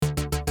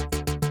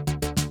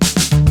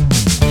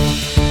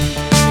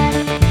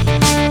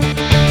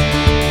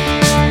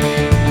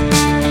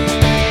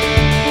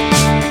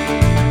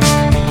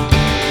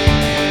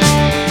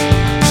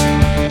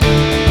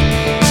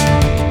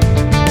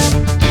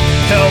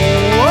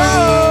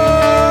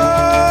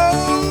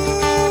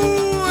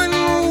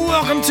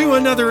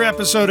Another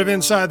episode of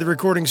Inside the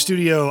Recording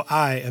Studio.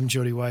 I am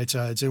Jody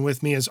Whitesides, and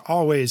with me as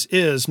always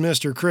is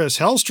Mr. Chris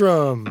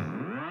Hellstrom.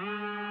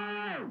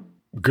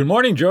 Good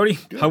morning, Jody.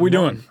 How we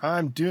doing?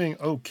 I'm doing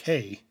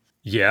okay.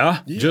 Yeah,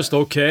 just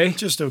okay?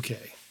 Just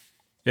okay.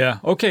 Yeah,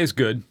 okay is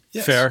good.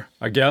 Yes. Fair,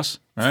 I guess,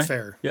 right?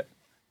 Fair. Yeah,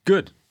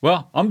 good.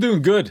 Well, I'm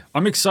doing good.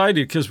 I'm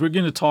excited because we're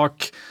going to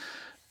talk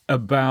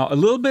about a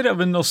little bit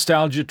of a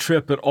nostalgia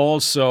trip, but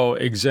also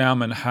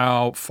examine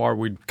how far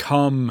we've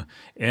come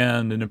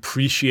and an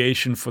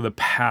appreciation for the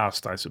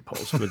past, I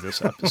suppose, with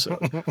this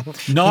episode.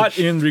 Not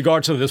in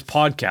regards to this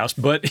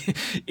podcast, but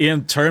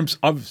in terms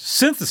of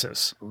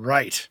synthesis.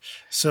 Right.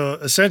 So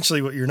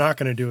essentially what you're not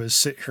going to do is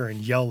sit here and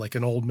yell like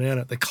an old man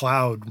at the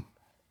cloud.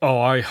 Oh,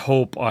 I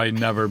hope I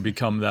never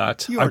become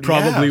that. You I already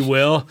probably have.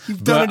 will.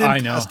 You've done it but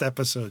in past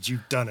episodes.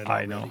 You've done it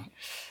already. I know.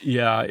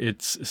 Yeah,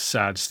 it's a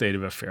sad state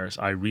of affairs.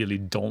 I really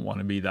don't want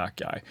to be that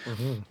guy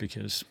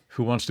because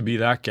who wants to be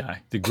that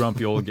guy, the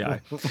grumpy old guy?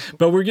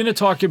 But we're going to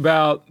talk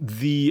about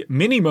the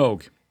Mini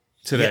Moog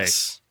today.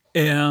 Yes.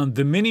 And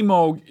the Mini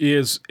Moog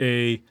is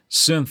a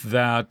synth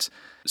that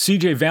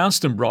CJ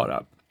Vanston brought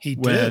up. He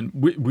when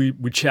did.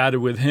 we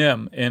chatted with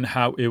him and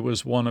how it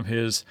was one of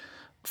his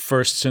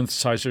first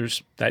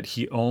synthesizers that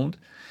he owned.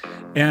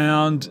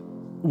 And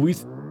we...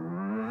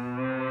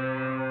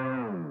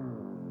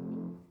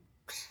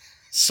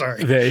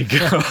 Sorry. There you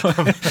go.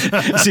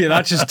 See,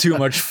 that's just too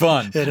much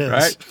fun. It is.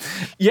 Right?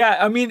 Yeah,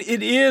 I mean,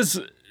 it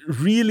is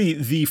really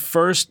the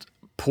first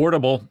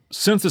portable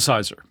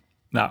synthesizer.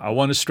 Now, I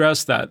want to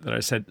stress that I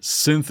said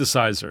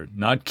synthesizer,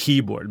 not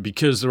keyboard,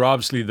 because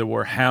there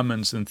were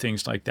Hammonds and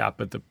things like that,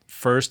 but the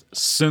first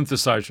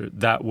synthesizer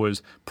that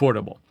was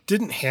portable.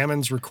 Didn't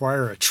Hammonds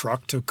require a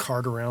truck to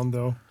cart around,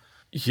 though?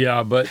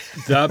 Yeah, but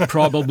that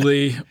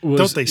probably was...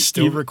 Don't they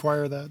still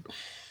require that?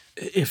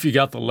 If you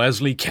got the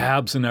Leslie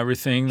cabs and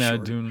everything,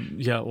 doing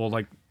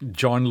like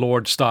John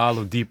Lord style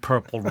of Deep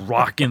Purple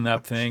rocking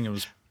that thing, it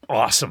was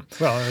awesome.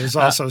 Well, it was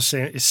also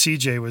saying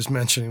CJ was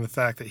mentioning the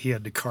fact that he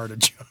had to cart a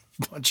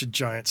bunch of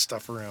giant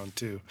stuff around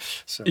too.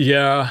 So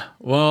yeah,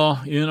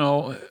 well,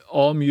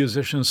 all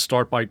musicians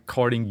start by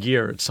carting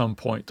gear at some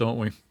point, don't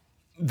we?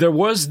 There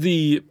was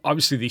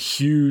obviously the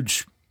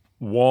huge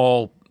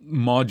wall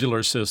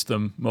modular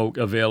system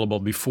available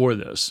before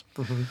this.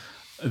 Mm-hmm.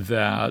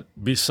 That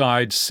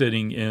besides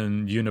sitting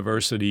in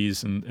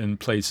universities and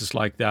places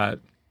like that,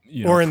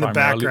 or in the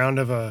background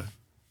of a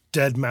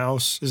Dead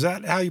Mouse. Is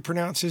that how you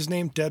pronounce his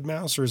name? Dead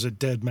Mouse, or is it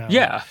Dead Mouse?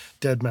 Yeah,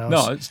 Dead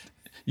Mouse.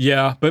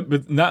 No,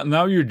 but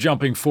now you're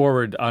jumping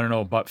forward. I don't know,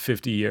 about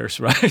 50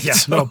 years, right? Yeah,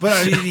 no,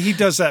 but he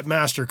does that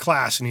master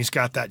class, and he's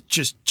got that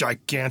just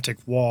gigantic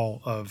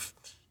wall of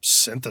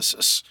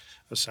synthesis,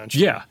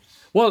 essentially. Yeah,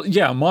 well,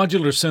 yeah,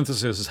 modular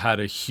synthesis has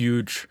had a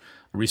huge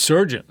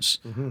resurgence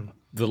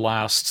the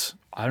last,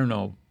 I don't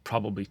know,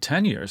 probably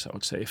 10 years, I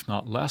would say, if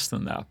not less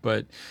than that.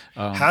 But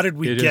how did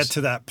we get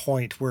to that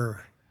point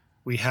where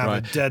we have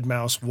a Dead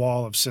Mouse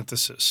wall of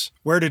synthesis?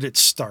 Where did it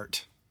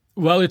start?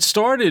 Well, it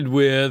started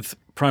with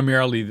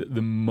primarily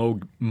the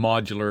Moog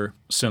modular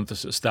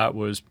synthesis. That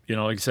was,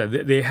 like I said,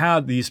 they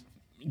had these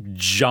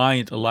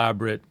giant,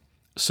 elaborate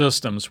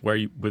systems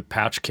where with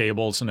patch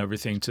cables and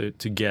everything to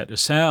get a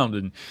sound,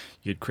 and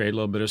you'd create a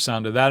little bit of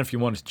sound of that. If you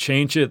wanted to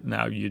change it,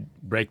 now you'd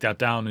break that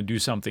down and do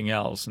something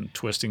else, and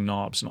twisting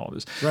knobs and all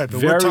this. Right,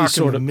 but we're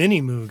talking the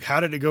Mini Moog. How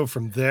did it go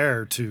from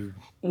there to...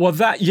 Well,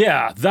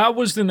 that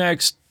was the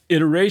next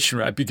iteration,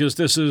 right? Because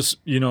this is,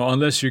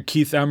 unless you're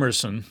Keith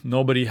Emerson,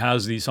 nobody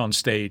has these on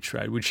stage,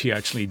 right? Which he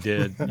actually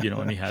did,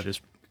 and he had his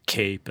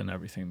cape and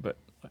everything, but...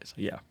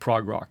 Yeah,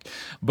 prog rock.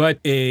 But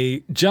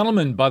a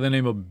gentleman by the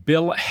name of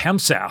Bill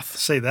Hemsath.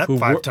 Say that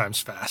 5 times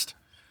fast.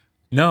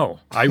 No,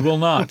 I will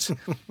not.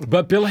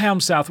 But Bill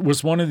Hemsath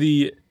was one of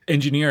the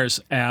engineers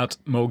at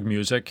Moog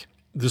Music.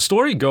 The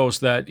story goes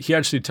that he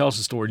actually tells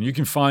the story, and you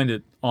can find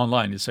it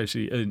online. It's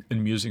actually an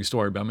amusing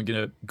story, but I'm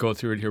going to go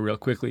through it here real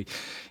quickly.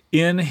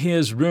 In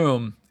his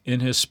room, in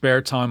his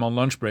spare time on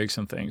lunch breaks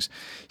and things,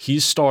 he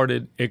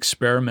started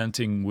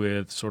experimenting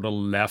with sort of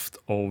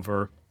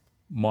leftover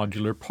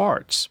modular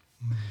parts.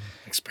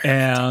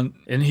 And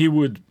he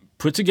would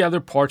put together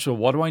parts of,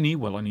 what do I need?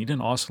 Well, I need an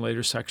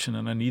oscillator section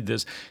and I need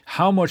this.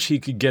 How much he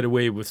could get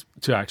away with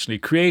to actually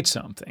create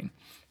something.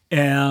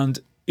 And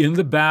in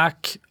the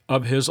back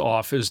of his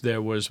office, there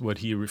was what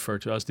he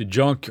referred to as the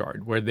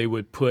junkyard, where they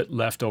would put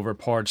leftover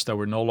parts that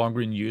were no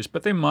longer in use,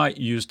 but they might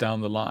use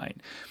down the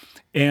line.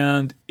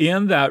 And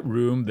in that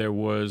room, there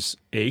was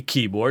a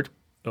keyboard,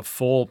 a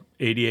full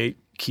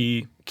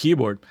 88-key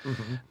keyboard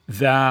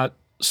that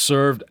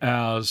served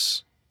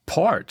as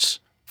parts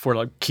for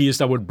like keys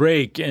that would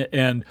break,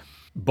 and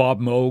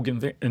Bob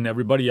Moog and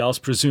everybody else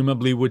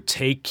presumably would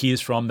take keys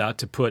from that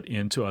to put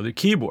into other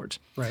keyboards.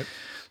 Right.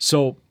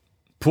 So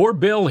poor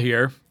Bill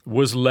here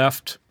was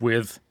left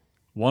with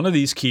one of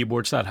these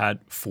keyboards that had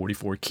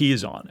 44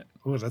 keys on it.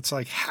 Oh, that's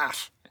like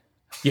half.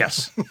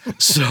 Yes.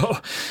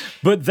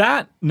 But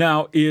that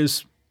now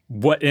is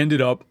what ended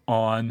up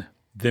on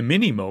the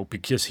Mini Moog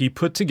because he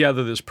put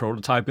together this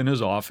prototype in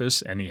his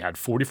office and he had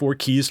 44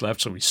 keys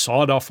left. So he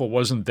sawed off what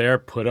wasn't there,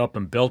 put up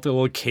and built a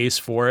little case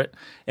for it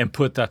and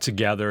put that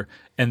together.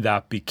 And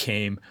that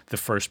became the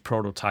first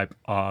prototype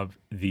of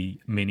the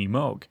Mini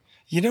Moog.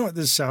 You know what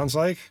this sounds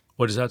like?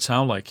 What does that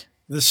sound like?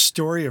 The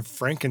story of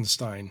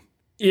Frankenstein.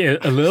 Yeah,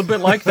 a little bit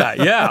like that.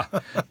 Yeah.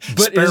 But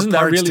Spare isn't that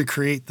parts really to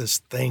create this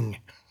thing?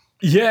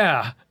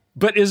 Yeah.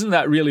 But isn't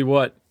that really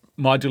what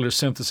modular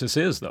synthesis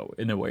is, though,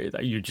 in a way,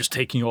 that you're just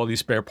taking all these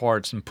spare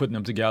parts and putting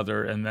them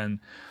together, and then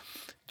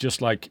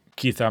just like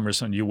Keith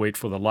Emerson, you wait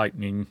for the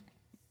lightning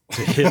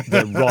to hit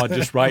the rod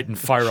just right and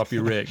fire up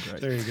your rig.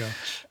 Right? There you go.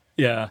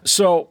 Yeah.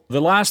 So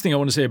the last thing I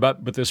want to say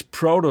about this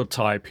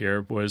prototype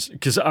here was,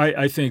 because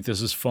I think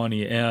this is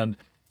funny, and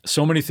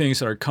so many things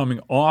that are coming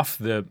off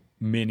the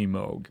Mini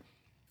Moog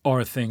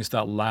are things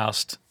that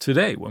last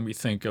today when we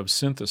think of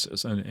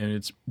synthesis, and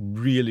it's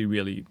really,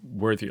 really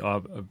worthy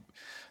of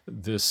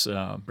this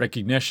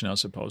recognition, I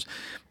suppose.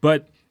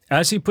 But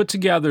as he put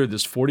together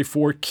this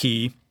 44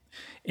 key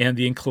and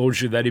the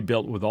enclosure that he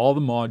built with all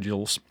the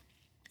modules,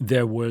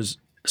 there was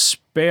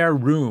spare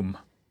room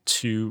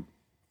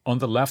on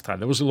the left side.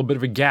 There was a little bit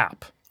of a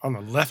gap. On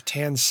the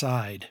left-hand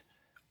side.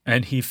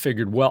 And he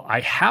figured, well, I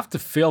have to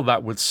fill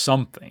that with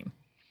something.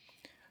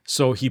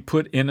 So he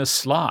put in a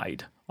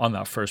slide on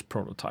that first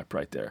prototype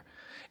right there.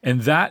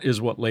 And that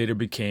is what later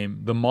became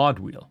the mod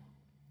wheel.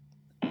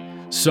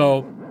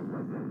 So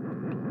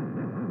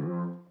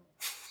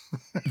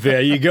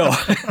there you go.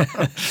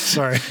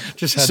 Sorry,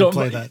 just had to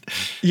play that.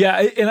 Yeah,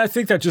 and I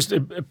think that just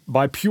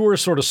by pure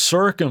sort of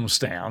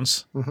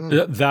circumstance,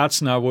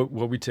 that's now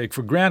what we take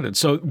for granted.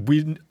 So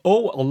we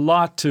owe a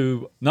lot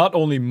to not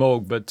only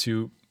Moog, but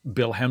to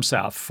Bill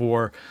Hemsath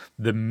for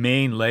the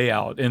main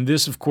layout. And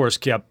this, of course,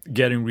 kept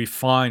getting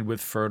refined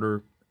with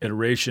further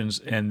iterations,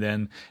 and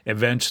then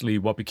eventually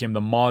what became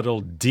the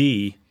Model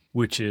D,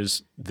 which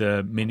is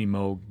the Mini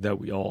Moog that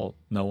we all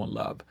know and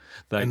love.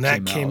 And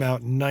that came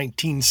out in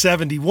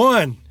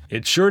 1971.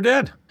 It sure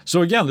did.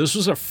 So again, this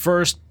was a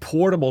first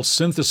portable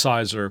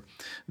synthesizer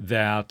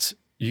that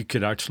you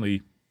could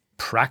actually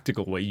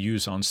practical way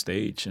use on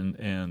stage,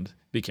 and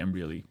became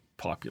really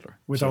popular.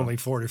 With only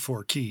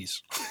 44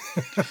 keys.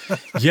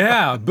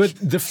 Yeah, but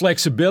the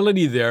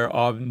flexibility there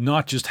of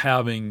not just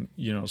having,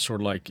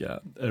 sort of like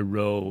a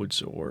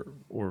Rhodes or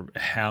a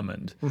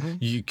Hammond.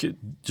 You could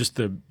just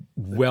the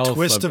wealth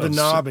twist of a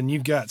knob and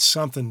you've got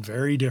something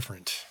very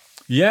different.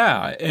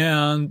 Yeah,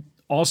 and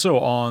also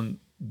on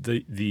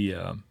the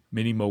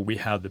Mini Moog, we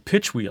had the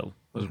pitch wheel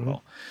as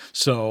well.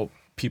 So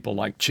people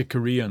like Chick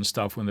Corea and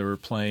stuff, when they were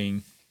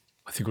playing,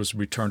 I think it was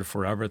Return to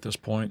Forever at this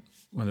point,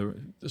 when they were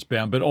this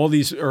band, but all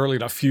these early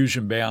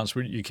fusion bands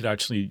where you could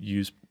actually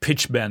use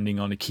pitch bending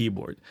on a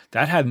keyboard.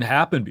 That hadn't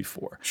happened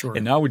before. Sure.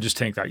 And now we just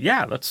think that,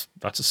 yeah, that's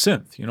a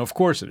synth. Of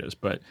course it is,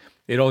 but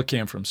it all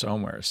came from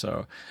somewhere.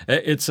 So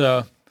it's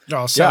a... It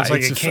all sounds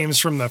like it came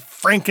from the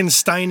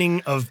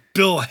Frankensteining of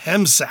Bill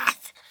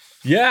Hemsath.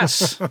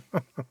 Yes.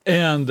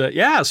 And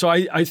so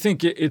I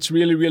think it's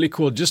really, really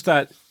cool. Just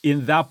that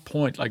in that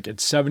point, like at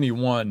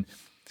 71,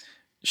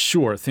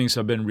 sure, things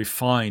have been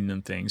refined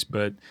and things,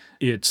 but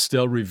it's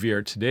still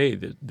revered today,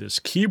 this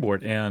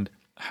keyboard, and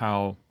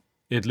how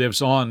it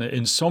lives on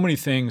in so many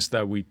things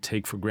that we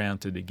take for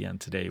granted again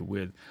today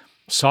with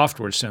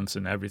software synths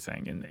and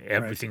everything, and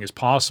everything is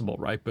possible,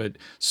 right? But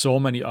so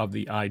many of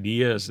the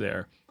ideas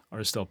there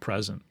are still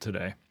present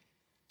today.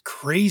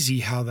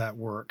 Crazy how that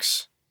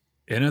works.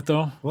 Isn't it,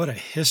 though? What a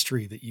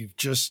history that you've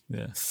just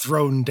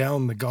thrown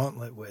down the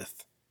gauntlet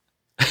with.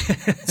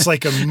 It's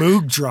like a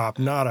Moog drop,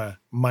 not a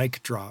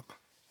mic drop.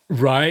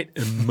 Right,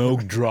 a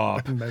Moog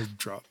drop. Moog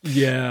drop.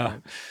 Yeah.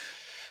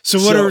 So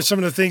what are some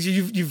of the things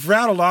you've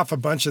rattled off a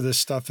bunch of this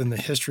stuff in the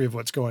history of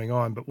what's going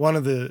on, but one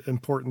of the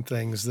important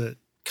things that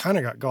kind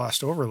of got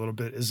glossed over a little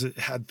bit is it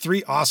had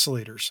 3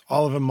 oscillators,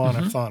 all of them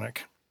monophonic.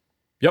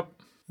 Yep.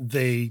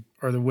 They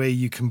are the way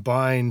you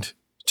combined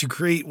to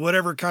create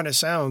whatever kind of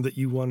sound that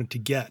you wanted to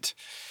get.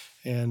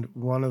 And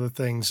one of the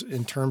things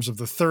in terms of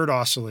the third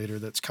oscillator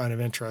that's kind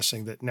of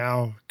interesting that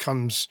now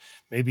comes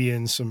maybe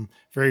in some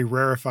very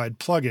rarefied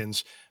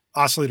plugins,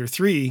 oscillator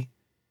 3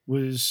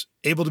 was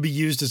able to be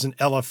used as an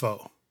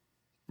LFO.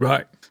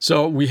 Right.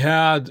 So we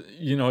had,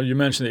 you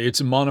mentioned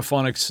it's a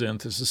monophonic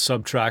synth. It's a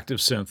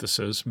subtractive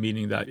synthesis,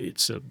 meaning that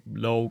it's a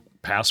low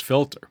pass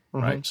filter,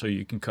 right? So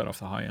you can cut off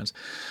the high ends.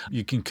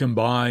 You can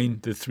combine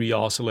the 3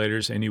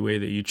 oscillators any way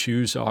that you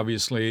choose,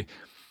 obviously,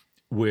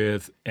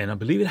 and I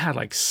believe it had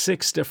like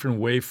 6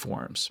 different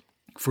waveforms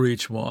for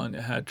each one.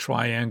 It had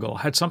triangle,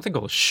 had something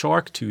called a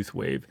shark tooth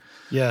wave.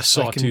 Yes,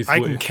 I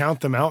can count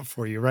them out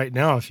for you right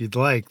now if you'd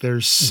like.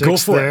 There's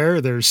 6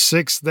 there, there's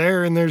 6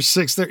 there, and there's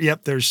 6 there.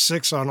 Yep, there's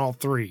 6 on all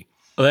 3.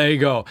 There you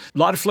go. A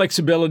lot of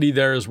flexibility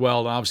there as well,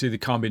 and obviously the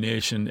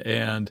combination.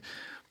 And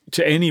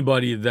to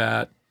anybody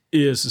that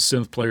is a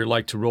synth player,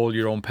 like to roll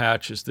your own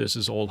patches, this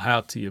is old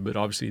hat to you, but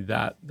obviously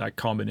that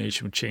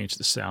combination would change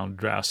the sound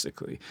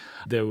drastically.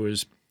 There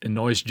was a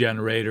noise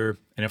generator,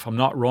 and if I'm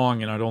not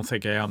wrong, and I don't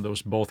think I am, there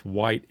was both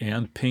white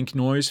and pink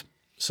noise,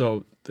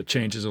 so that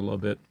changes a little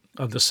bit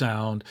of the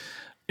sound.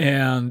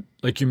 And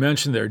like you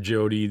mentioned there,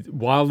 Jody,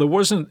 while there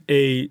wasn't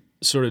a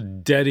sort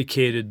of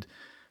dedicated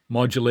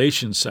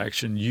modulation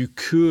section, you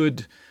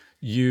could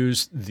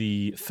use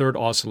the third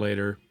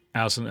oscillator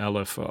as an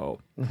LFO.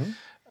 Mm-hmm.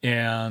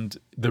 And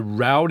the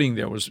routing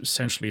there was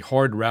essentially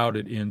hard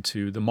routed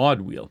into the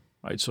mod wheel,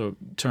 right? So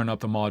turn up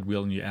the mod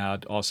wheel and you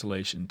add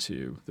oscillation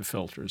to the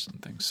filters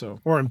and things. So,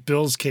 or in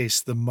Bill's case,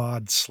 the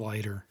mod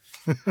slider.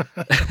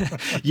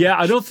 Yeah,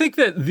 I don't think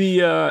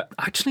that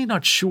actually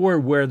not sure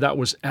where that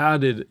was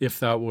added, if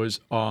that was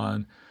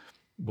on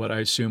what I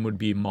assume would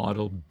be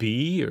model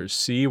B or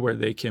C where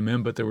they came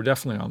in, but they were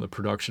definitely on the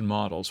production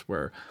models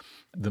where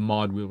the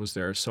mod wheel was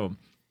there. So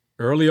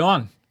early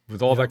on,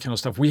 with all that kind of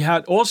stuff. We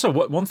had also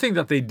one thing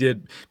that they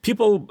did,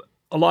 people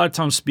a lot of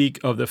times speak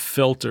of the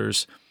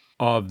filters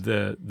of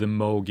the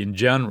Moog in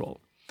general,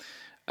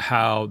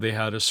 how they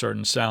had a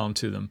certain sound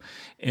to them.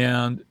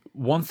 And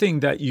one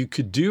thing that you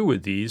could do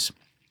with these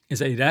is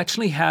that it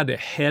actually had a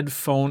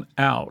headphone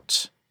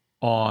out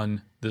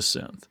on the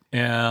synth.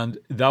 And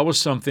that was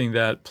something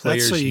that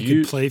players That's so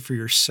you could play for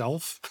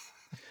yourself?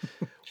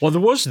 Well, there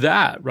was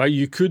that, right?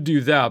 You could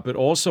do that, but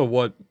also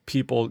what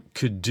people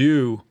could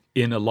do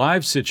in a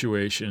live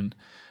situation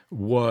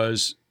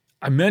was,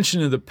 I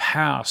mentioned in the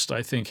past,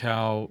 I think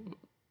how,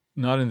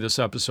 not in this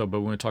episode,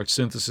 but when we talked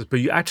synthesis, but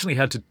you actually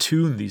had to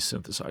tune these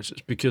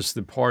synthesizers because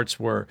the parts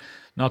were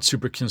not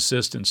super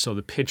consistent, so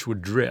the pitch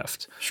would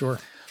drift. Sure.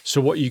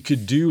 So what you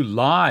could do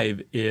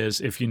live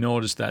is, if you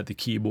notice that the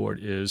keyboard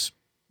is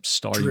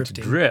starting to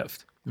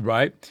drift,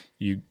 right?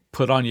 You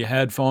put on your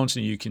headphones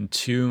and you can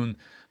tune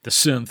the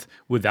synth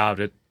without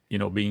it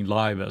being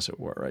live, as it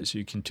were, right? So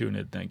you can tune it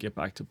and then get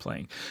back to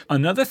playing.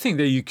 Another thing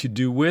that you could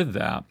do with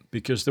that,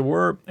 because there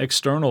were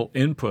external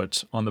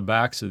inputs on the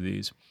backs of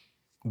these,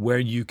 where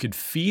you could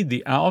feed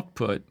the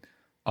output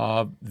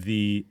of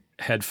the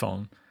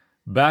headphone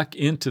back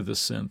into the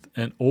synth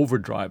and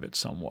overdrive it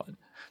somewhat.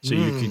 So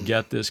you could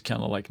get this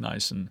kind of like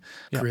nice and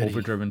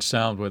overdriven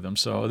sound with them.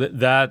 So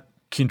that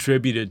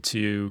contributed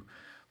to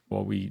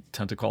what we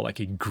tend to call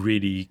like a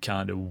gritty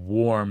kind of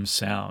warm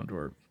sound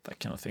or that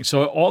kind of thing.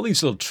 So all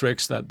these little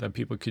tricks that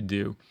people could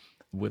do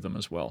with them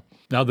as well.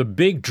 Now, the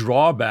big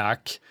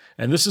drawback,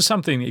 and this is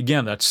something,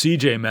 again, that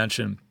CJ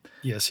mentioned.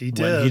 Yes, he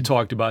did. When he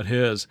talked about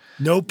his.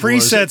 No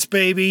presets,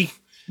 baby.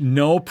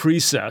 No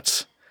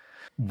presets.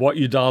 What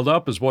you dialed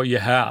up is what you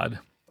had.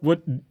 I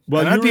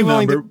would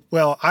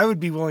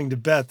be willing to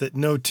bet that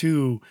no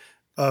two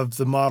of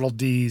the Model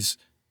Ds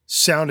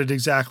sounded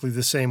exactly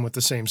the same with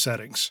the same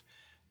settings,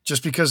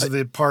 just because of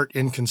the part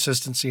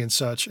inconsistency and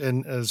such.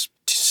 And as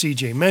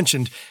CJ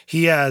mentioned,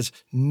 he has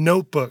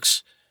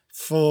notebooks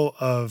full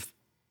of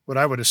what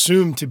I would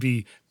assume to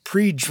be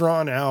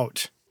pre-drawn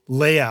out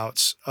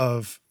layouts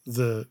of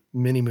the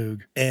Mini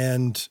Moog.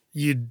 And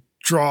you'd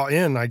draw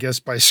in, I guess,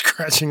 by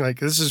scratching, like,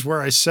 this is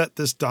where I set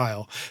this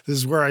dial. This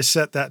is where I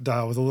set that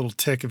dial with a little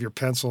tick of your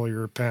pencil or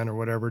your pen or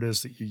whatever it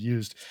is that you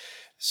used,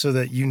 so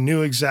that you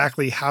knew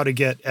exactly how to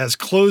get as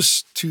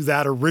close to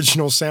that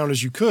original sound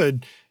as you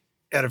could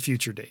at a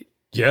future date.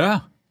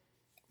 Yeah,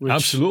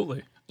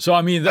 absolutely. So,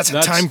 I mean, that's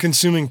a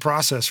time-consuming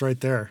process right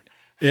there.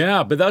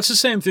 Yeah, but that's the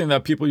same thing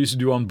that people used to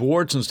do on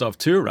boards and stuff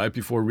too, right?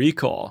 Before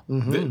Recall.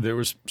 Mm-hmm. There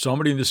was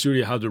somebody in the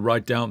studio had to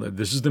write down that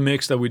this is the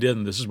mix that we did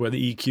and this is where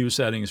the EQ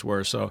settings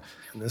were. So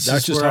that's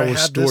just how it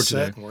was stored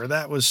today. Where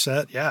that was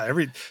set. Yeah,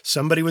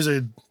 somebody was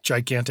a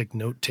gigantic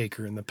note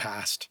taker in the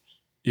past.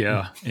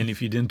 Yeah, and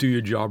if you didn't do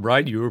your job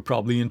right, you were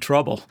probably in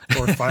trouble.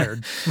 Or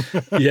fired.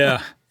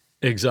 Yeah,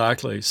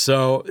 exactly.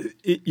 So,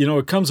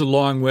 it comes a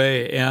long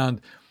way, and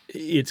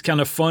it's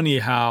kind of funny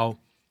how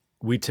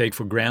we take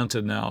for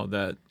granted now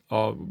that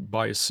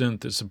by a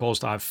synth is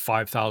supposed to have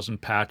 5,000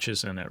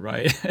 patches in it,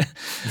 right?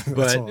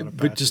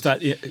 but just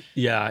that,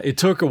 it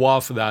took a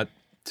while for that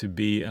to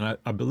be, and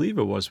I believe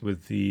it was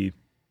with the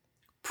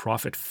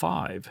Prophet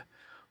 5.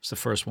 It's the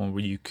first one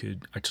where you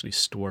could actually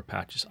store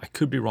patches. I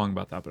could be wrong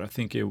about that, but I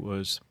think it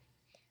was,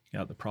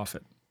 the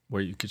Prophet,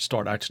 where you could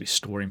start actually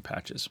storing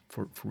patches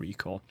for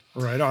Recall.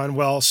 Right on.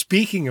 Well,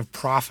 speaking of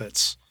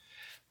prophets,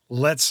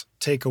 let's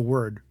take a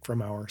word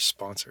from our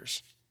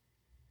sponsors.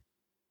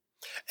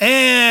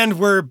 And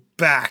we're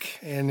back.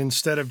 And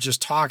instead of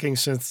just talking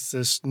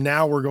synthesis,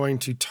 now we're going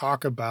to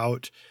talk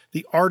about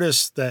the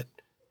artists that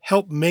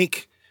help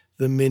make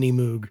the Mini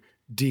Moog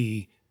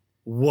D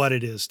what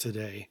it is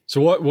today.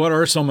 So what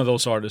are some of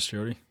those artists,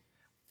 Jody?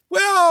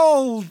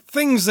 Well,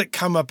 things that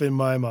come up in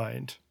my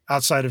mind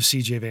outside of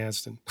C.J.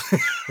 Vanston.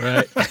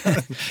 Right.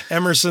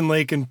 Emerson,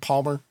 Lake, and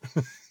Palmer.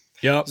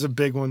 Yeah, is a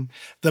big one.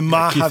 The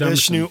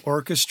Mahavishnu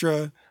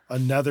Orchestra,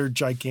 another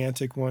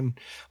gigantic one.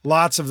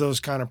 Lots of those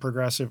kind of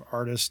progressive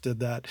artists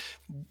did that.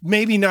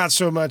 Maybe not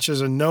so much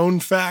as a known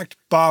fact,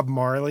 Bob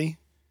Marley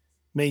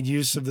made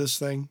use of this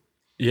thing.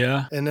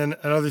 Yeah. And then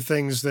other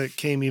things that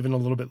came even a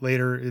little bit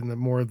later in the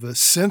more of the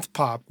synth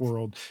pop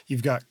world,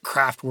 you've got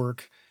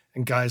Kraftwerk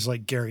and guys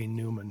like Gary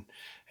Newman.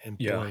 And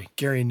boy,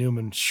 Gary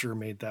Newman sure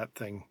made that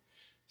thing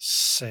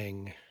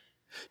sing.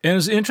 And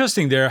it's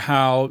interesting there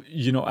how,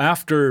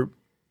 after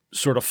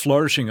sort of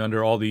flourishing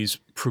under all these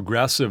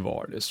progressive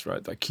artists,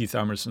 right? Like Keith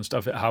Emerson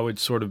stuff, how it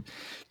sort of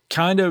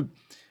kind of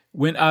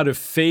went out of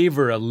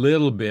favor a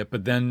little bit,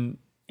 but then,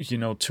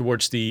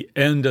 towards the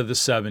end of the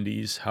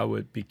 70s, how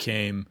it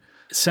became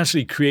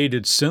essentially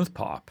created synth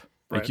pop,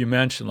 like you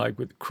mentioned, like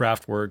with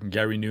Kraftwerk and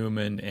Gary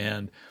Newman,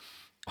 and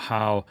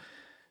how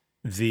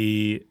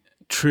the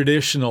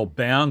traditional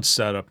band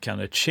setup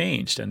kind of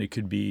changed and it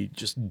could be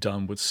just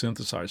done with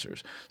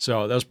synthesizers.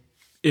 So that's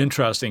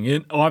interesting.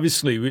 And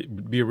obviously,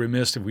 we'd be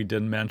remiss if we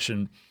didn't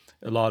mention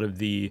a lot of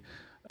the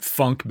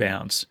funk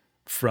bands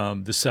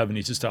from the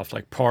 70s and stuff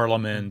like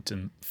Parliament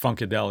and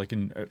Funkadelic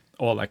and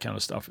all that kind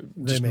of stuff.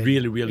 Just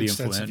really, really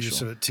influential.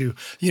 Use of it too.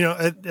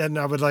 And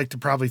I would like to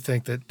probably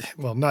think that,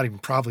 well, not even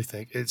probably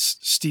think, it's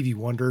Stevie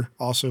Wonder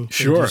also.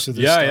 Sure. Use of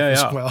this stuff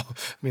as well.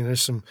 I mean,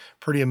 there's some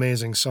pretty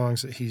amazing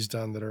songs that he's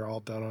done that are all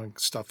done on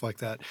stuff like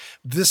that.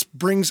 This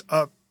brings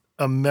up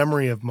a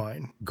memory of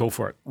mine. Go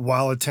for it.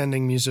 While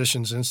attending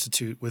Musicians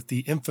Institute with the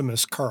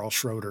infamous Carl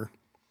Schroeder.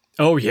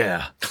 Oh,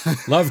 yeah.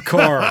 Love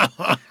Carl.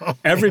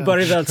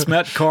 Everybody that's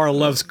met Carl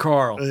loves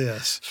Carl.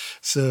 Yes.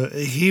 So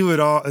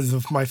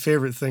my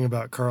favorite thing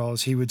about Carl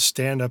is he would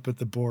stand up at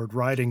the board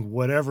writing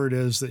whatever it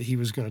is that he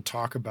was going to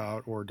talk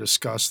about or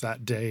discuss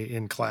that day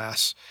in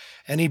class.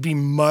 And he'd be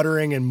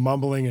muttering and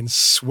mumbling and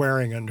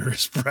swearing under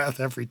his breath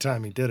every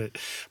time he did it.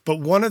 But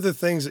one of the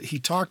things that he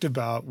talked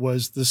about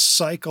was the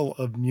cycle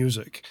of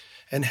music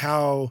and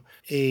how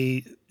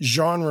a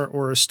genre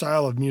or a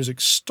style of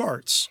music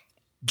starts.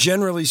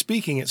 Generally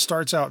speaking, it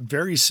starts out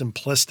very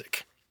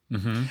simplistic.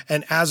 Mm-hmm.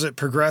 And as it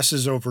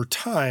progresses over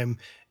time,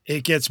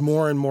 it gets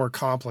more and more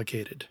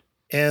complicated.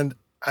 And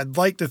I'd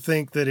like to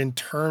think that in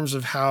terms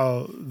of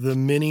how the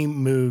Mini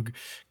Moog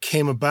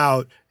came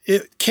about,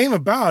 it came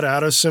about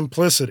out of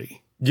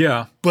simplicity.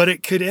 Yeah. But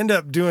it could end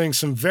up doing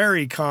some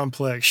very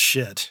complex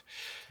shit.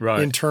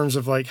 Right. In terms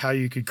of like how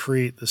you could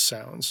create the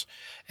sounds.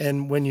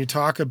 And when you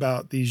talk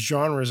about these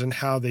genres and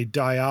how they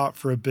die out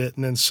for a bit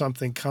and then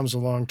something comes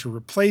along to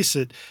replace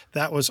it,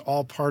 that was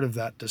all part of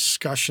that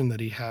discussion that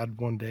he had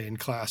one day in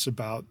class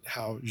about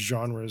how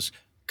genres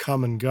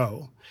come and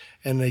go.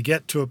 And they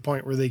get to a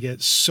point where they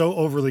get so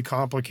overly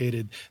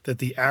complicated that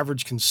the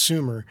average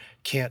consumer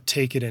can't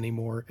take it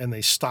anymore and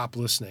they stop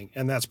listening.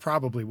 And that's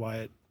probably why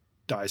it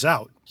dies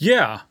out.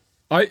 Yeah,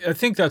 I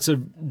think that's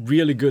a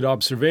really good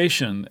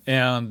observation.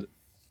 And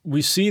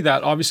we see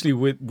that obviously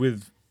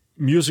with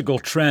musical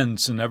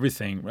trends and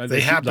everything, right?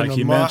 They happen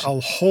a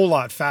whole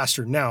lot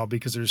faster now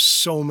because there's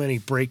so many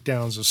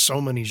breakdowns of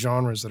so many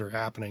genres that are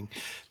happening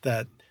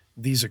that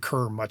these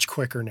occur much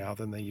quicker now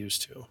than they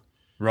used to.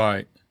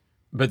 Right.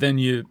 But then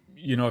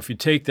if you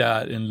take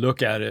that and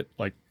look at it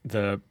like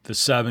the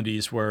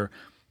 70s where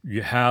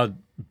you had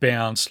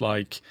bands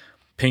like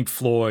Pink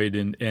Floyd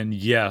and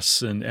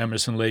Yes and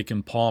Emerson, Lake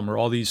and Palmer,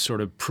 all these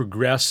sort of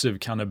progressive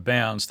kind of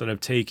bands that have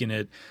taken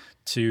it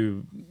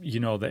to,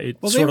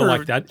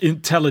 like that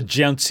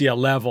intelligentsia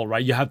level,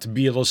 right? You have to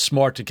be a little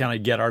smart to kind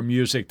of get our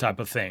music type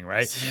of thing,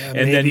 right? Yeah,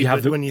 and then you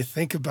have when you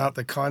think about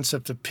the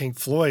concept of Pink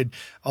Floyd,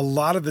 a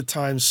lot of the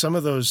times some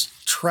of those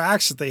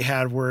tracks that they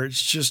had where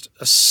it's just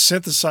a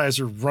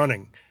synthesizer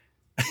running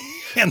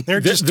and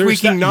they're just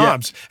tweaking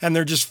knobs and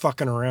they're just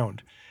fucking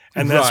around.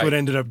 And that's what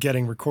ended up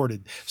getting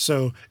recorded.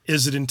 So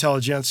is it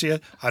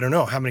intelligentsia? I don't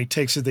know. How many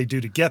takes did they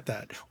do to get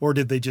that? Or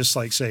did they just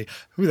like say,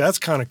 ooh, that's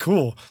kind of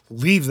cool.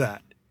 Leave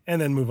that. And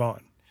then move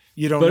on.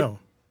 You don't know.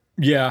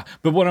 Yeah,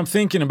 but what I'm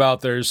thinking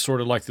about there is sort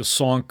of like the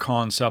song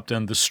concept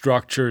and the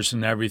structures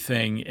and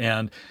everything,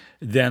 and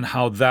then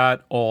how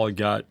that all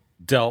got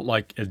dealt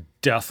like a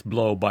death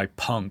blow by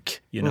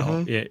punk, in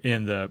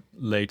the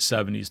late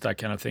 70s, that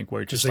kind of thing,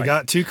 where it just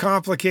got too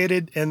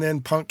complicated, and then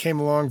punk came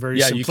along, very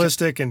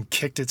simplistic, and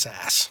kicked its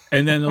ass.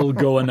 And then it'll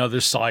go another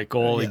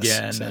cycle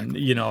again,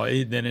 exactly.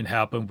 And then it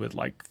happened with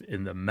like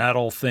in the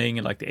metal thing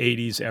in like the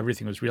 80s,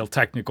 everything was real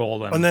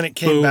technical, and then it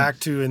came back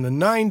to in the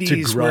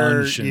 90s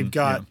where you've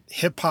got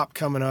hip hop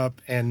coming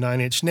up and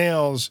Nine Inch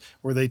Nails,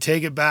 where they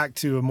take it back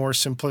to a more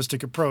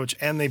simplistic approach,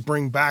 and they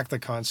bring back the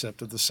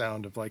concept of the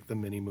sound of like the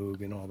Mini Moog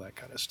and all that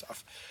kind of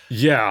stuff.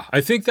 Yeah,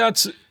 I think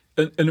that's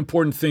an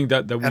important thing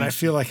that we... And I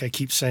feel like I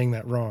keep saying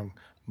that wrong.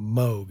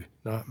 Moog,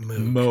 not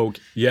Moog. Moog,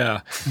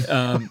 yeah.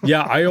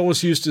 I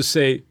always used to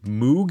say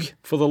Moog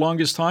for the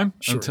longest time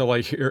until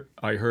I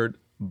heard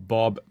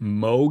Bob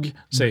Moog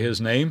say his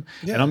name.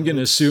 Yeah, and I'm going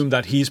to assume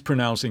that he's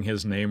pronouncing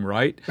his name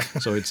right.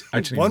 So it's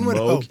actually One would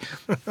Moog.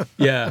 Hope.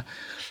 Yeah.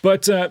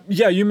 But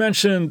you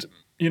mentioned,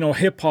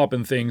 hip hop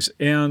and things.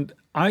 And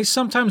I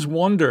sometimes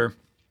wonder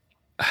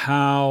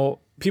how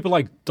people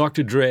like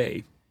Dr.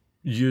 Dre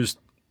used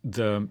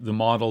the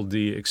Model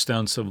D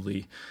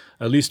extensively,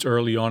 at least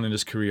early on in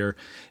his career.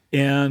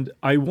 And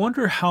I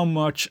wonder how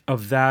much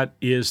of that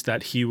is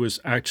that he was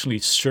actually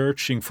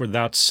searching for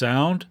that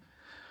sound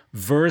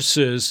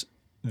versus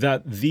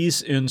that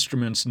these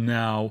instruments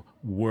now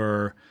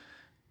were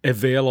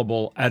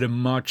available at a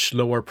much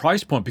lower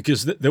price point,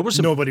 because there was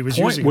nobody was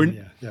using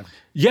it.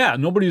 Yeah,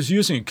 nobody was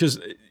using it because,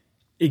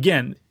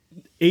 again,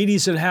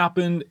 80s had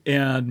happened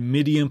and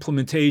MIDI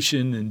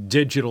implementation and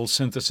digital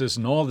synthesis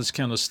and all this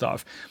kind of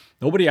stuff.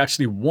 Nobody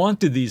actually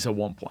wanted these at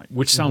one point,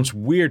 which sounds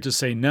weird to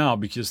say now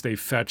because they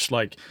fetch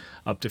like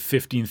up to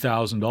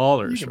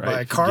 $15,000. You can right?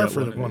 buy a car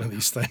for one of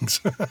these things.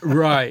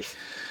 Right.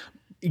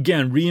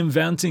 Again,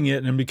 reinventing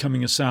it and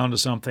becoming a sound of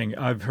something.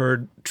 I've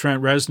heard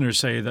Trent Reznor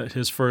say that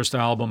his first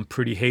album,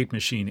 Pretty Hate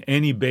Machine,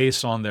 any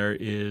bass on there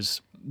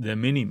is the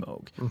Mini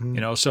Moog.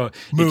 So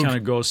it kind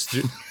of goes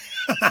through.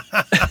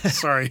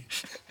 Sorry.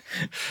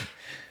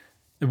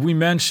 We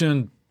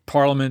mentioned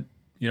Parliament,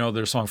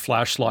 their song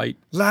Flashlight.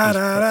 La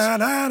da da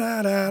da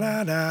da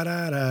da da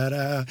da da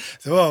da.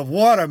 Oh,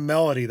 what a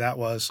melody that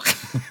was.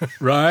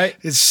 Right?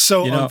 It's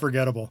so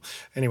unforgettable.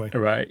 Anyway.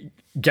 Right.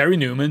 Gary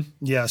Newman.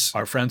 Yes.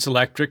 Our Friends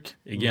Electric.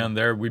 Again,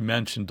 there we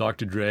mentioned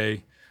Dr.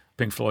 Dre,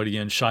 Pink Floyd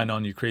again, Shine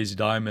On You Crazy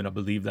Diamond. I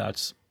believe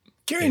that's...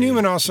 Gary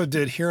Newman also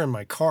did Here in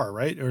My Car,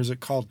 right? Or is it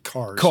called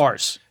Cars?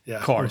 Cars. Yeah.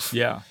 Cars,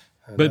 yeah.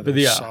 But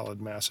yeah.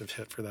 Solid, massive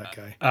hit for that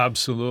guy.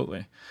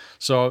 Absolutely.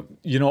 So,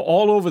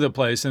 all over the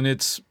place, and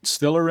it's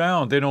still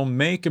around. They don't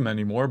make them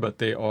anymore, but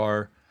they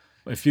are.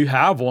 If you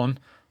have one,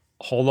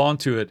 hold on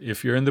to it.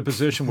 If you're in the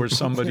position where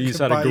somebody's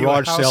at a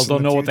garage sale,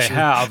 don't know what they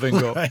have, and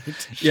go,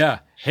 yeah,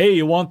 hey,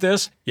 you want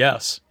this?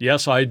 Yes,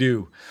 I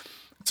do.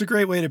 It's a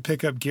great way to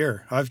pick up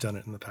gear. I've done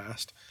it in the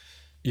past.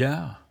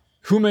 Yeah.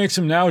 Who makes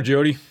them now,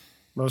 Jody?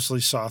 Mostly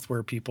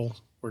software people.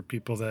 Or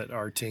people that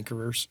are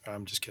tinkerers.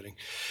 I'm just kidding.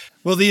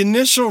 Well, the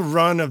initial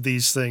run of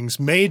these things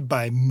made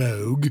by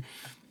Moog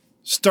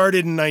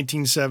started in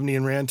 1970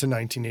 and ran to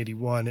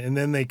 1981. And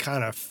then they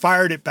kind of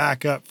fired it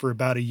back up for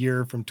about a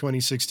year from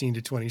 2016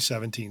 to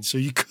 2017. So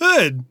you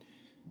could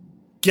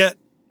get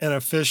an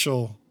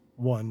official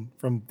one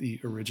from the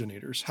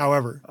originators.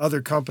 However,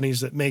 other companies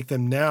that make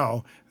them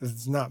now,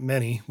 there's not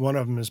many. One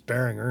of them is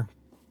Behringer.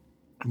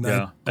 And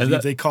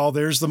they call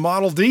theirs the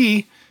Model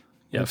D.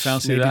 Yeah,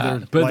 fancy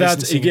that. But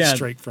that's, again,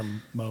 straight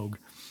from Moog.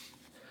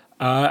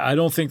 I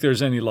don't think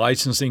there's any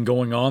licensing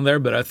going on there,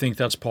 but I think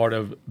that's part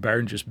of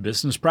Behringer's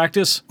business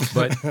practice.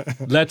 But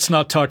let's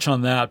not touch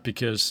on that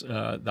because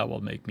that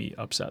will make me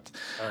upset.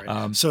 All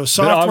right. So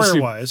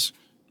software-wise,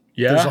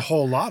 there's a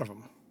whole lot of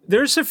them.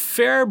 There's a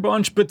fair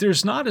bunch, but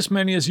there's not as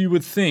many as you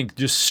would think,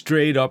 just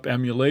straight-up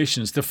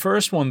emulations. The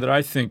first one that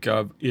I think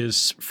of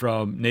is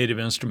from Native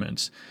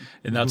Instruments,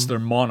 and that's their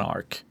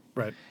Monarch.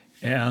 Right.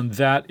 And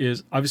that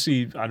is,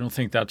 obviously, I don't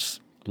think that's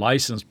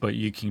licensed, but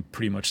you can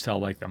pretty much tell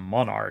like the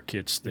Monarch.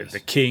 It's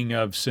the king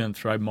of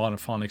synth, right?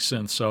 Monophonic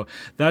synth. So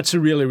that's a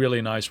really,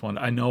 really nice one.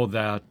 I know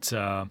that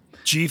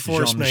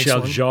G-Force makes Jean-Michel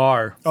one.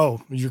 Jarre.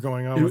 Oh, you're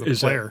going on with a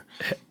player.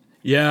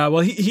 Yeah,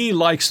 well, he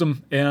likes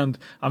them, and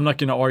I'm not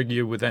going to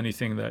argue with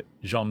anything that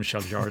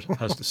Jean-Michel Jarre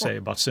has to say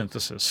about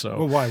synthesis. So,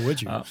 well, why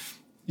would you?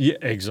 Yeah,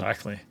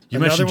 exactly. You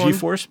mentioned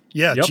G-Force?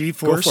 Yeah, yep,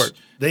 G-Force. Go for it.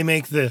 They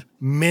make the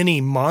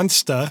Mini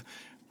Monster,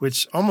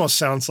 which almost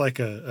sounds like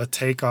a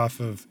takeoff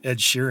of Ed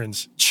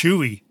Sheeran's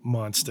Chewy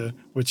Monster,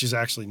 which is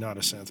actually not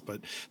a synth,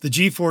 but the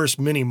G-Force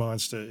Mini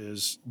Monster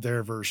is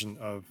their version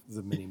of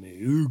the Mini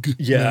Moog.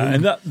 Yeah,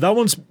 and that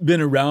one's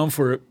been around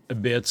for a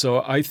bit,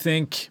 so I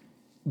think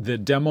the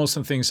demos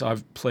and things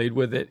I've played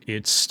with it,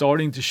 it's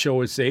starting to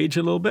show its age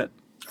a little bit.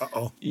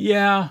 Uh-oh.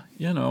 Yeah,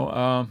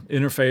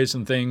 interface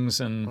and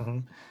things,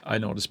 and I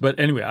noticed. But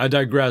anyway, I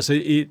digress.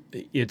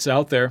 It's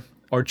out there.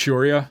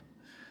 Arturia,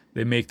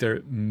 they make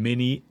their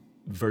Mini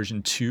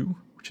version 2,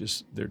 which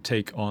is their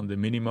take on the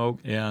Mini Moog,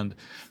 and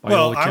by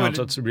all accounts,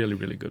 that's a really,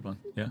 really good one.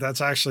 Yeah,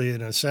 that's actually,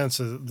 in a sense,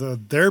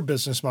 their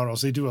business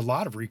models. They do a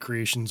lot of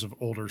recreations of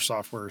older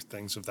software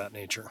things of that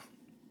nature.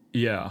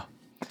 Yeah,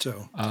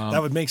 so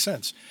that would make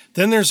sense.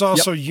 Then there's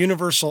also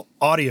Universal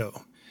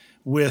Audio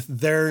with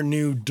their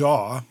new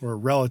DAW, or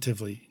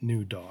relatively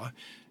new DAW,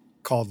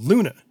 called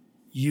Luna.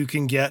 You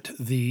can get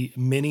the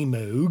Mini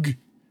Moog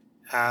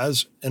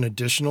as an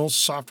additional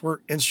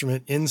software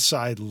instrument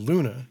inside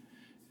Luna.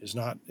 Is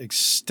not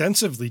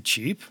extensively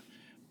cheap,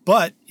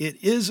 but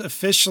it is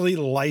officially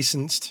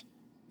licensed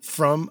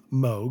from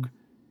Moog,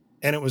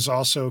 and it was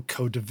also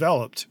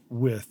co-developed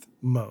with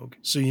Moog.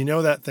 So you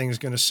know that thing is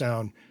going to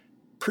sound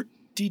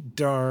pretty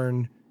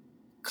darn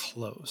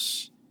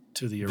close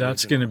to the original.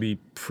 That's going to be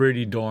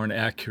pretty darn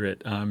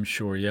accurate, I'm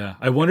sure, yeah.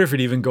 I wonder if it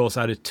even goes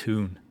out of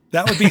tune.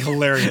 That would be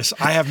hilarious.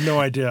 I have no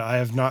idea. I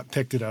have not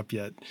picked it up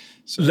yet.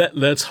 So.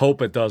 Let's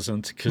hope it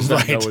doesn't, because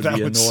that would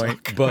be annoying.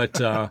 But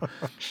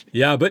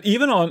but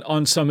even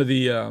on some of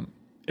the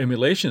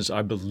emulations,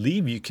 I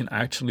believe you can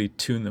actually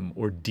tune them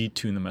or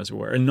detune them, as it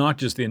were, and not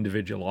just the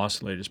individual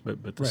oscillators,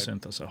 but the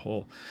synth as a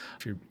whole,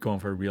 if you're going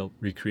for a real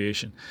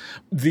recreation.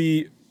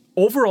 The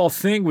overall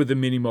thing with the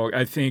Mini Moog,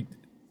 I think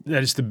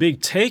that is the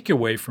big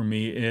takeaway for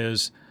me,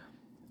 is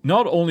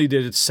not only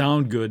did it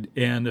sound good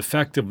and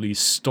effectively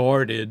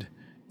started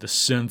the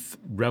synth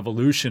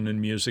revolution in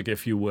music,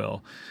 if you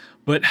will,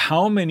 but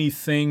how many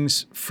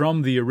things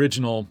from the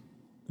original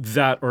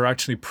that are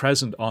actually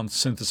present on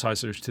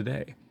synthesizers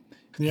today.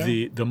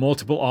 Yeah. The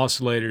multiple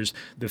oscillators,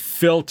 the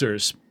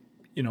filters,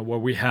 where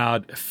we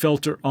had a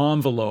filter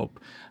envelope,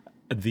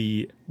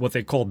 what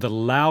they called the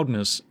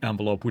loudness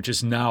envelope, which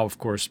is now, of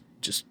course,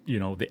 just,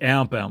 the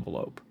amp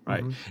envelope,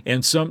 right? Mm-hmm.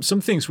 And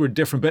some things were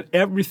different, but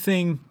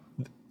everything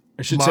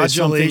I should say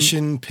something.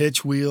 Modulation,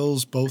 pitch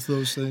wheels, both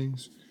those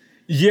things.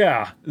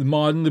 Yeah, the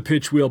mod and the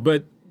pitch wheel,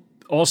 but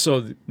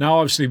also now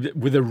obviously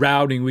with the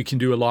routing, we can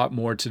do a lot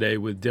more today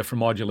with different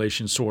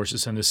modulation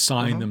sources and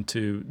assign them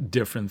to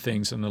different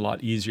things and a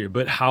lot easier.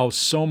 But how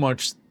so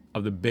much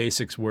of the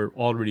basics were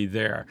already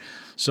there.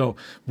 So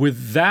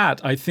with that,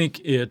 I think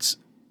it's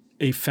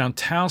a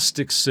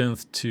fantastic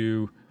synth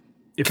to,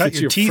 if Cut it's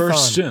your your teeth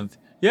first on. synth.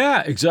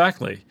 Yeah,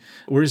 exactly.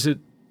 Or is it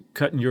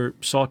cutting your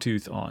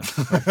sawtooth on?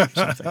 Or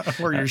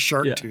something. Or your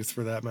shark yeah. tooth,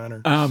 for that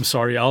matter. I'm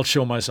sorry, I'll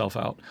show myself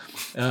out.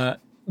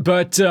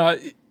 But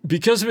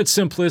because of its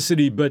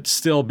simplicity, but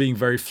still being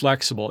very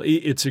flexible,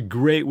 it's a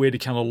great way to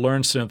kind of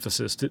learn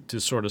synthesis to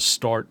sort of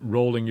start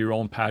rolling your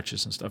own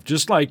patches and stuff.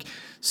 Just like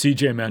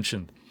CJ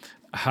mentioned,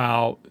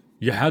 how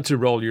you had to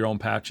roll your own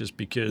patches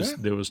because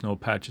there was no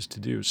patches to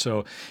do.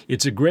 So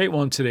it's a great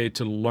one today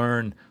to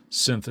learn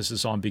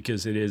synthesis on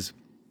because it is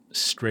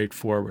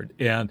straightforward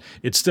and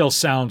it still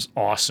sounds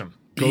awesome.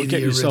 Go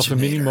get yourself a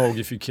mini Moog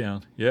if you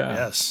can. Yeah.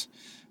 Yes.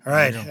 All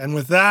right. And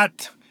with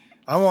that,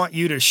 I want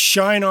you to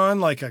shine on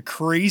like a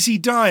crazy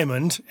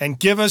diamond and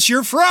give us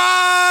your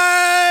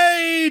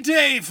Friday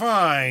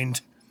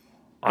find.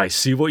 I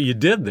see what you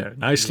did there.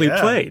 Nicely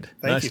played.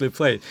 Nicely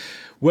played.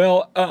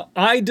 Well,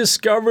 I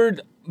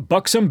discovered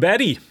Buxom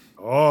Betty.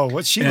 Oh,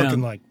 what's she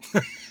looking like?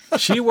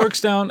 She works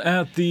down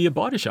at the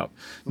body shop.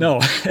 No,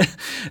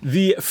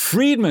 the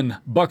Friedman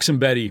Buxom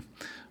Betty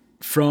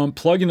from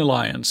Plugin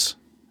Alliance,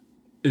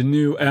 a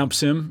new amp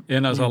sim.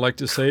 And as I like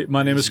to say,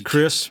 my name is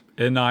Chris,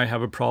 and I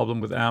have a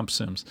problem with amp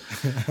sims.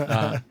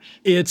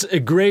 It's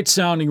a great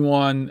sounding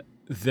one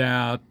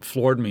that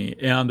floored me.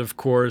 And of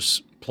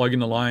course,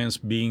 Plugin Alliance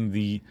being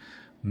the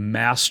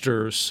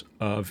masters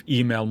of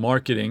email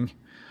marketing,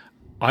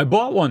 I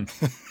bought one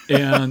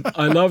and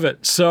I love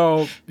it.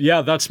 So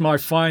yeah, that's my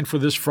find for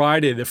this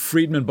Friday, the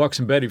Friedman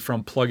Buxom Betty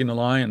from Plugin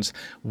Alliance.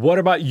 What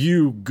about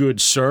you,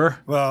 good sir?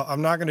 Well,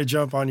 I'm not going to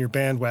jump on your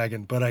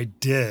bandwagon, but I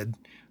did.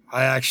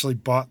 I actually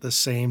bought the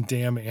same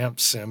damn amp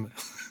sim.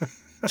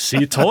 See,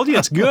 I told you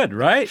it's good,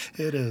 right?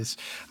 It is.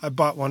 I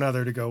bought one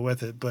other to go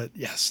with it, but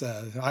yes,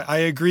 I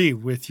agree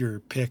with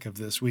your pick of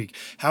this week.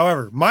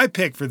 However, my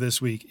pick for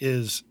this week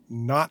is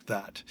not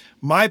that.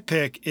 My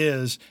pick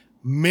is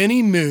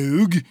Mini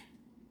Moog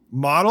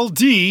Model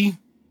D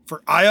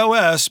for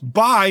iOS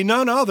by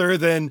none other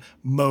than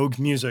Moog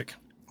Music.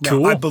 Now,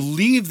 Cool. I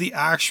believe the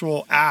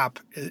actual app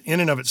in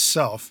and of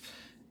itself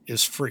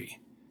is free.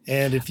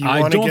 And if you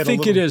want to get I don't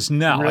think it is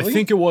now. Really? I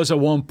think it was at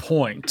one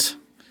point.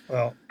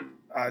 Well,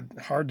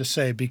 hard to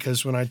say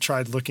because when I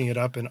tried looking it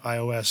up in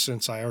iOS,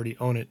 since I already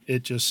own it,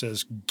 it just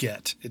says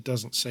get. It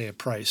doesn't say a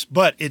price,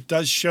 but it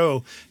does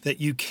show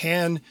that you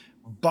can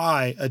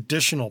buy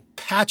additional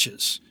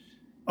patches,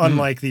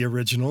 unlike the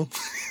original,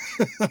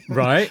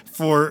 Right?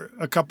 for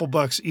a couple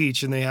bucks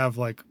each. And they have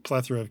like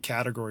plethora of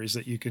categories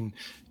that you can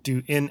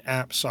do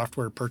in-app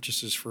software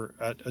purchases for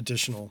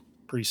additional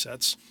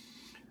presets.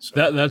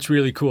 So, That's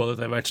really cool that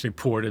they've actually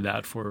ported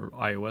that for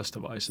iOS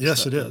devices.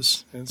 yes, it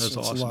is. It's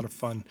awesome. a lot of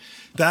fun.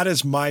 That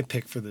is my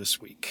pick for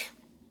this week.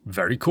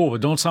 Very cool,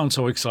 but don't sound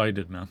so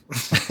excited, man.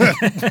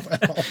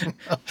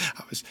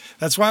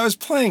 That's why I was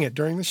playing it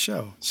during the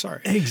show.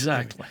 Sorry.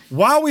 Exactly.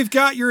 While we've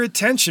got your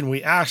attention,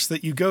 we ask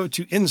that you go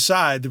to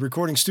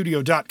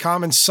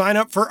InsideTheRecordingStudio.com and sign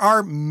up for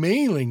our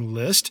mailing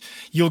list.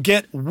 You'll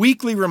get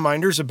weekly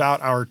reminders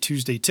about our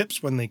Tuesday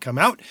tips when they come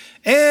out,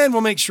 and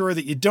we'll make sure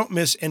that you don't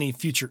miss any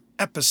future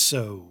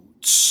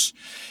episodes.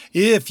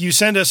 If you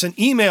send us an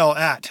email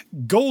at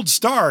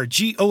goldstar,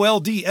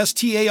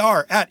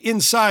 GOLDSTAR, at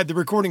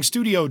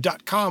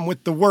InsideTheRecordingStudio.com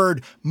with the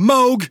word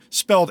Moog,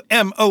 spelled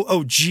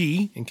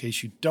MOOG, in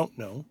case you don't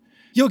know,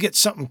 you'll get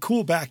something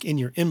cool back in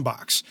your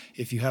inbox.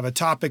 If you have a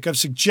topic of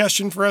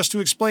suggestion for us to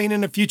explain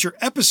in a future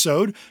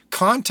episode,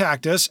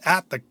 contact us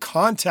at the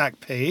contact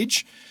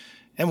page,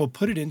 and we'll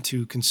put it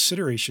into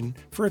consideration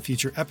for a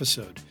future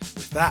episode.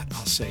 With that,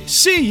 I'll say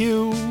see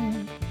you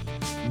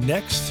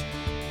next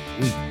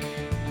week.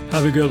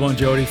 Have a good one,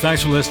 Jody.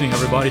 Thanks for listening,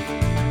 everybody.